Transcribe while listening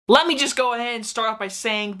Let me just go ahead and start off by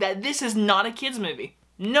saying that this is not a kids movie.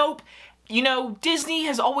 Nope. You know, Disney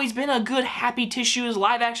has always been a good happy tissues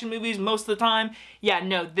live action movies most of the time. Yeah,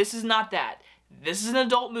 no, this is not that. This is an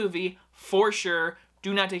adult movie, for sure.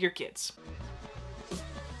 Do not take your kids.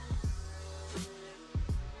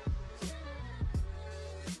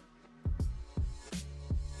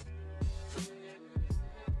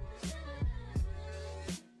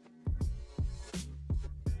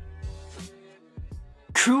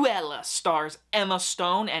 Cruella stars Emma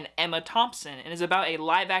Stone and Emma Thompson and is about a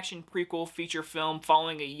live-action prequel feature film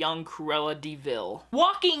following a young Cruella de Vil.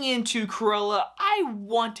 Walking into Cruella, I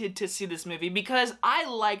wanted to see this movie because I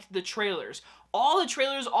liked the trailers. All the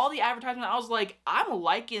trailers, all the advertisement, I was like, I'm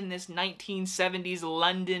liking this 1970s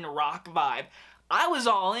London rock vibe. I was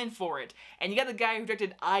all in for it. And you got the guy who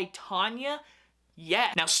directed I, Tonya.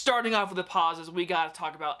 Yeah. Now, starting off with the pauses, we gotta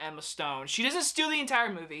talk about Emma Stone. She doesn't steal the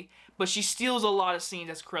entire movie, but she steals a lot of scenes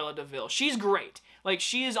as Cruella de Vil. She's great. Like,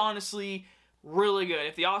 she is honestly really good.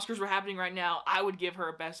 If the Oscars were happening right now, I would give her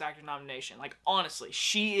a Best Actor nomination. Like, honestly,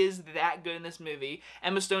 she is that good in this movie.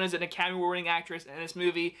 Emma Stone is an Academy Award-winning actress, and in this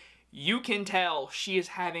movie, you can tell she is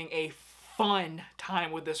having a fun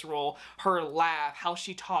time with this role. Her laugh, how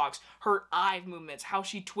she talks, her eye movements, how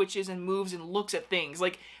she twitches and moves and looks at things.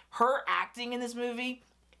 Like, her acting in this movie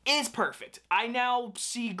is perfect. I now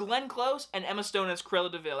see Glenn Close and Emma Stone as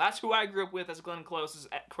Cruella de Vil. That's who I grew up with as Glenn Close as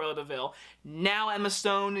Cruella de Vil. Now Emma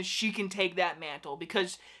Stone, she can take that mantle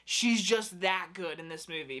because she's just that good in this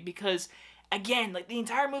movie. Because, again, like the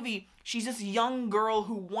entire movie, she's this young girl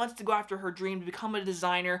who wants to go after her dream to become a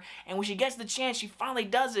designer, and when she gets the chance, she finally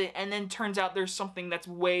does it, and then turns out there's something that's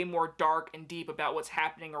way more dark and deep about what's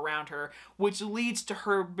happening around her, which leads to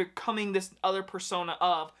her becoming this other persona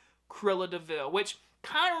of Cruella de Vil, which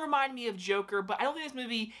kind of reminded me of Joker, but I don't think this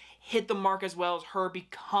movie hit the mark as well as her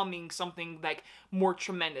becoming something like more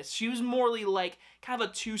tremendous. She was morely like kind of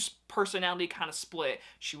a two-personality kind of split.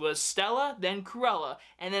 She was Stella, then Cruella,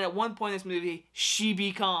 and then at one point in this movie, she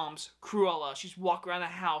becomes Cruella. She's walking around the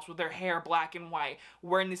house with her hair black and white,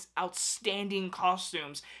 wearing these outstanding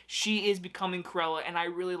costumes. She is becoming Cruella, and I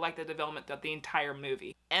really like the development throughout the entire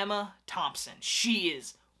movie. Emma Thompson, she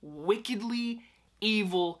is wickedly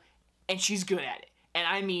evil, and she's good at it. And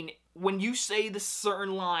I mean, when you say the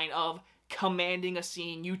certain line of commanding a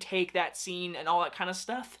scene, you take that scene and all that kind of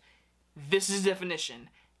stuff, this is definition.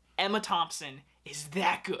 Emma Thompson is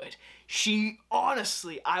that good. She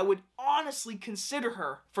honestly, I would honestly consider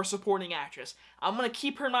her for supporting actress. I'm gonna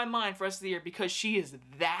keep her in my mind for the rest of the year because she is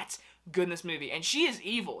that good in this movie. And she is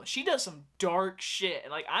evil. She does some dark shit.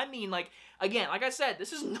 Like, I mean, like, again, like I said,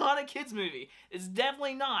 this is not a kid's movie. It's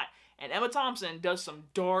definitely not. And Emma Thompson does some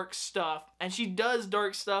dark stuff, and she does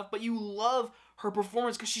dark stuff, but you love her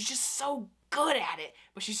performance because she's just so good at it,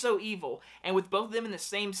 but she's so evil. And with both of them in the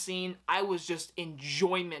same scene, I was just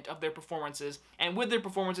enjoyment of their performances. And with their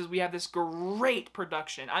performances, we have this great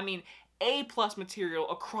production. I mean, A+ material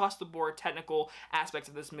across the board technical aspects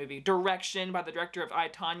of this movie. Direction by the director of I,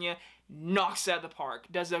 Tonya knocks it out of the park.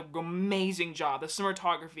 Does an amazing job. The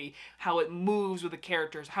cinematography, how it moves with the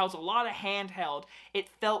characters, how it's a lot of handheld. It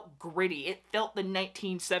felt gritty. It felt the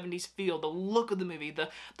 1970s feel, the look of the movie,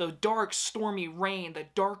 the dark stormy rain, the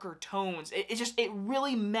darker tones. It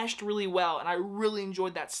really meshed really well, and I really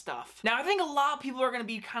enjoyed that stuff. Now, I think a lot of people are going to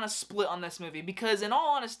be kind of split on this movie because, in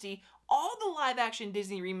all honesty, all the live action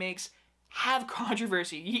Disney remakes have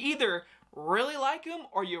controversy. You either really like them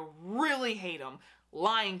or you really hate them.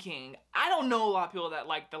 Lion King. I don't know a lot of people that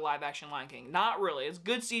like the live action Lion King. Not really. It's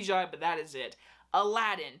good CGI, but that is it.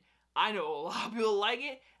 Aladdin. I know a lot of people like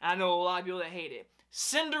it, and I know a lot of people that hate it.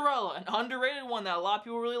 Cinderella, an underrated one that a lot of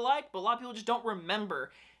people really like, but a lot of people just don't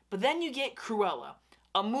remember. But then you get Cruella,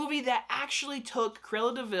 a movie that actually took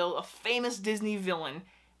Cruella de Vil, a famous Disney villain,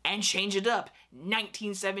 and changed it up.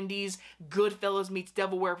 1970s, Goodfellas meets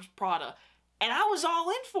Devil Wears Prada. And I was all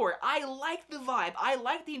in for it. I liked the vibe. I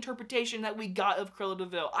liked the interpretation that we got of Cruella de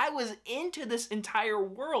Vil. I was into this entire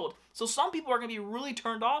world. So some people are going to be really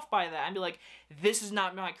turned off by that and be like, this is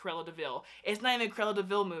not my Cruella de Vil. It's not even a Cruella de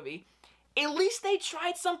Vil movie. At least they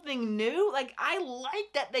tried something new. Like, I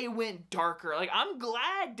like that they went darker. Like, I'm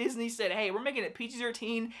glad Disney said, hey, we're making it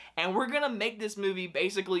PG-13 and we're going to make this movie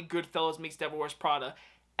basically Goodfellas meets Devil Wears Prada.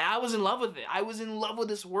 And I was in love with it. I was in love with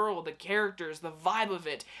this world, the characters, the vibe of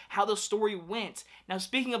it, how the story went. Now,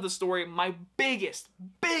 speaking of the story, my biggest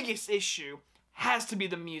issue has to be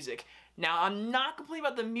the music. Now, I'm not complaining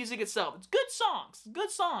about the music itself. It's good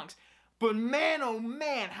songs. But man, oh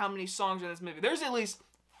man, how many songs are in this movie? There's at least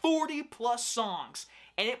 40 plus songs.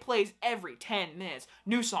 And it plays every 10 minutes.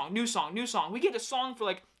 New song, new song, new song. We get a song for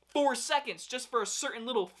like 4 seconds just for a certain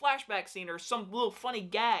little flashback scene or some little funny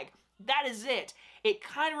gag. That is it. It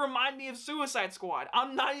kind of reminded me of Suicide Squad.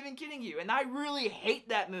 I'm not even kidding you. And I really hate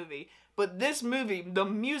that movie. But this movie, the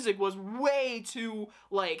music was way too,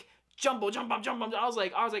 like, jump up. I was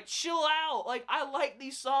like, chill out. Like, I like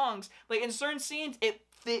these songs. Like, in certain scenes, it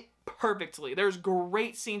fit perfectly. There's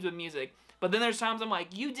great scenes with music. But then there's times I'm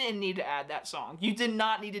like, you didn't need to add that song. You did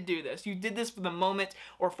not need to do this. You did this for the moment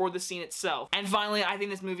or for the scene itself. And finally, I think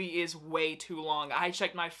this movie is way too long. I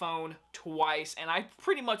checked my phone twice, and I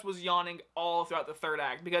pretty much was yawning all throughout the third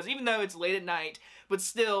act, because even though it's late at night, but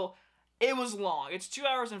still, it was long. It's 2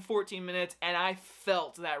 hours and 14 minutes, and I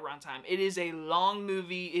felt that runtime. It is a long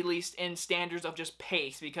movie, at least in standards of just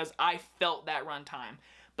pace, because I felt that runtime.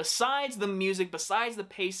 Besides the music, besides the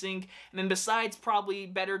pacing, and then besides probably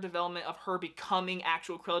better development of her becoming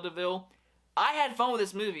actual Cruella de Vil, I had fun with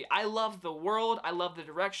this movie. I loved the world, I loved the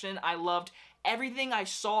direction, I loved everything I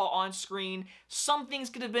saw on screen. Some things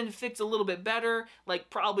could have been fixed a little bit better, like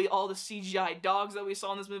probably all the CGI dogs that we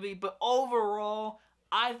saw in this movie, but overall,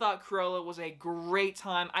 I thought Cruella was a great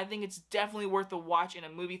time. I think it's definitely worth a watch in a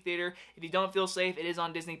movie theater. If you don't feel safe, it is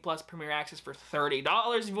on Disney Plus Premier Access for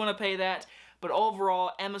 $30 if you want to pay that. But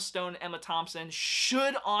overall, Emma Stone and Emma Thompson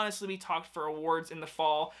should honestly be talked for awards in the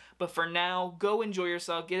fall. But for now, go enjoy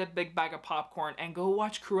yourself, get a big bag of popcorn, and go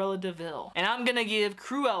watch Cruella de Vil. And I'm gonna give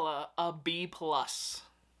Cruella a B+.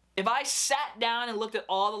 If I sat down and looked at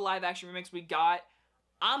all the live action remakes we got,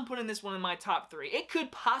 I'm putting this one in my top 3. It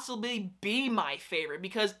could possibly be my favorite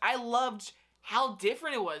because I loved how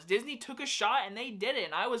different it was. Disney took a shot and they did it,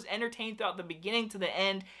 and I was entertained throughout the beginning to the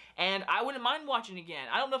end, and I wouldn't mind watching it again.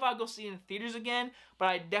 I don't know if I'll go see it in theaters again, but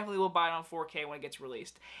I definitely will buy it on 4K when it gets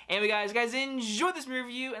released. Anyway guys, enjoy this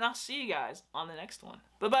review, and I'll see you guys on the next one.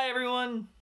 Bye bye everyone!